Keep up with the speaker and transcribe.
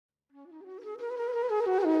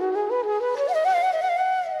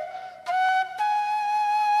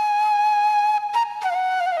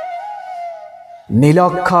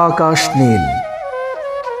নীলক্ষা আকাশ নীল,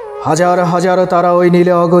 হাজার হাজার তারা ওই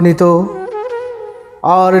নীলে অগণিত।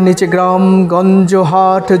 আর নিচে গ্রাম গঞ্জ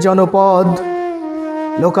হাট জনপদ,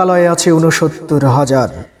 লোকালয়ে আছে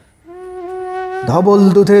 ৬৯,০০০। ধবল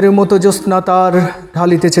দুধের মতো জ্যোৎস্না তার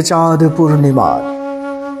ঢালিতেছে চাঁদ পূর্ণিমার।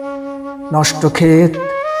 নষ্ট ক্ষেত,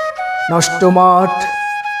 নষ্ট মাঠ,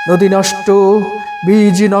 নদী নষ্ট,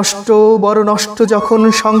 বীজ নষ্ট, বড় নষ্ট যখন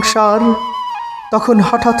সংসার, তখন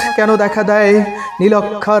হঠাৎ কেন দেখা দেয়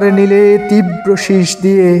নীলক্ষার নীলে তীব্র শীষ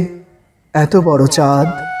দিয়ে এত বড় চাঁদ।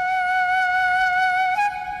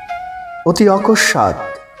 অতি অকস্মাৎ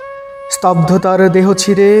স্তব্ধতার দেহ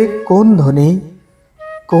ছিঁড়ে কোন ধ্বনি,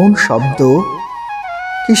 কোন শব্দ,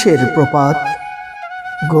 কিসের প্রপাত?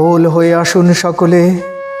 গোল হয়ে আসুন সকলে,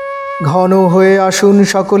 ঘন হয়ে আসুন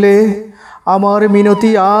সকলে, আমার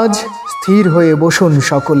মিনতি আজ স্থির হয়ে বসুন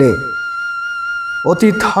সকলে।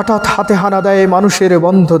 অতীত হঠাৎ হাতে হানা দেয় মানুষের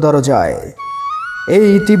বন্ধ দরজায়। এই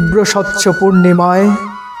তীব্র স্বচ্ছ পূর্ণিমায়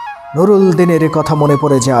নুরুল দিনের কথা মনে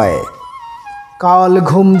পড়ে যায়। কাল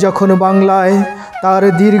ঘুম যখন বাংলায় তার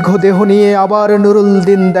দীর্ঘ দেহ নিয়ে আবার নুরুল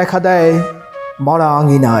দিন দেখা দেয় মরা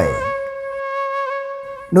আঙিনায়।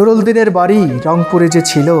 নুরুল দিনের বাড়ি রংপুরে যে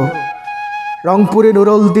ছিল, রংপুরে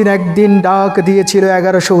নুরুল দিন একদিন ডাক দিয়েছিল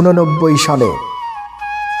 ১১৮৯ সালে।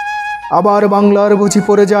 আবার বাংলার বুঝি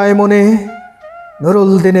পড়ে যায় মনে,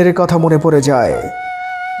 নুরুল দিনের কথা মনে পড়ে যায়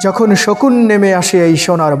যখন শকুন নেমে আসে এই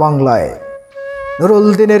সোনার বাংলায়। নুরুল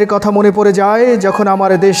দিনের কথা মনে পড়ে যায় যখন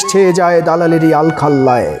আমার দেশ ছেয়ে যায় দালালেরই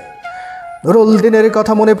আলখাল্লায়। নুরুল দিনের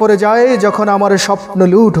কথা মনে পড়ে যায় যখন আমার স্বপ্ন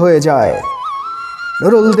লুট হয়ে যায়।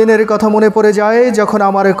 নুরুল দিনের কথা মনে পড়ে যায় যখন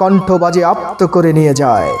আমার কণ্ঠ বাজে আপ্ত করে নিয়ে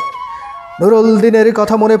যায়। নুরুল দিনের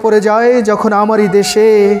কথা মনে পড়ে যায় যখন আমারই দেশে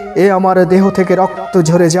এ আমার দেহ থেকে রক্ত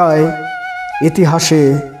ঝরে যায় ইতিহাসে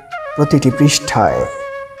প্রতিটি পৃষ্ঠায়।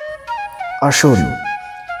 আসুন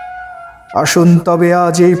আসুন তবে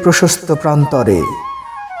আজ এই প্রশস্ত প্রান্তরে,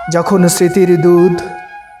 যখন স্মৃতির দুধ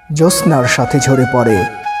জ্যোৎস্নার সাথে ঝরে পড়ে,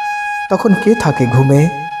 তখন কে থাকে ঘুমে,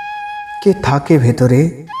 কে থাকে ভেতরে,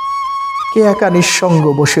 কে একা নিঃসঙ্গ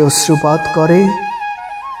বসে অশ্রুপাত করে?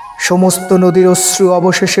 সমস্ত নদীর অশ্রু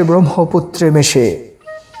অবশেষে ব্রহ্মপুত্রে মেশে।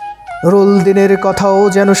 নুরুল দিনের কথাও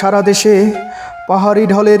যেন সারা দেশে পাহাড়ি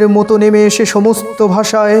ঢলের মতো নেমে এসে সমস্ত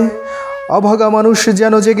ভাষায় অভাগা মানুষ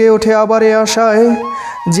যেন জেগে ওঠে আবার এ আশায়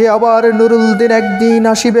যে আবার নুরুল দিন একদিন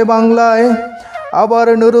আসিবে বাংলায়, আবার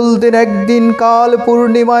নুরুল দিন একদিন কাল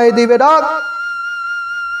পূর্ণিমায় দিবে ডাক,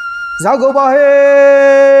 জাগো বাহে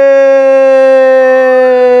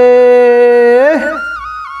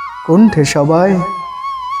কণ্ঠে সবাই।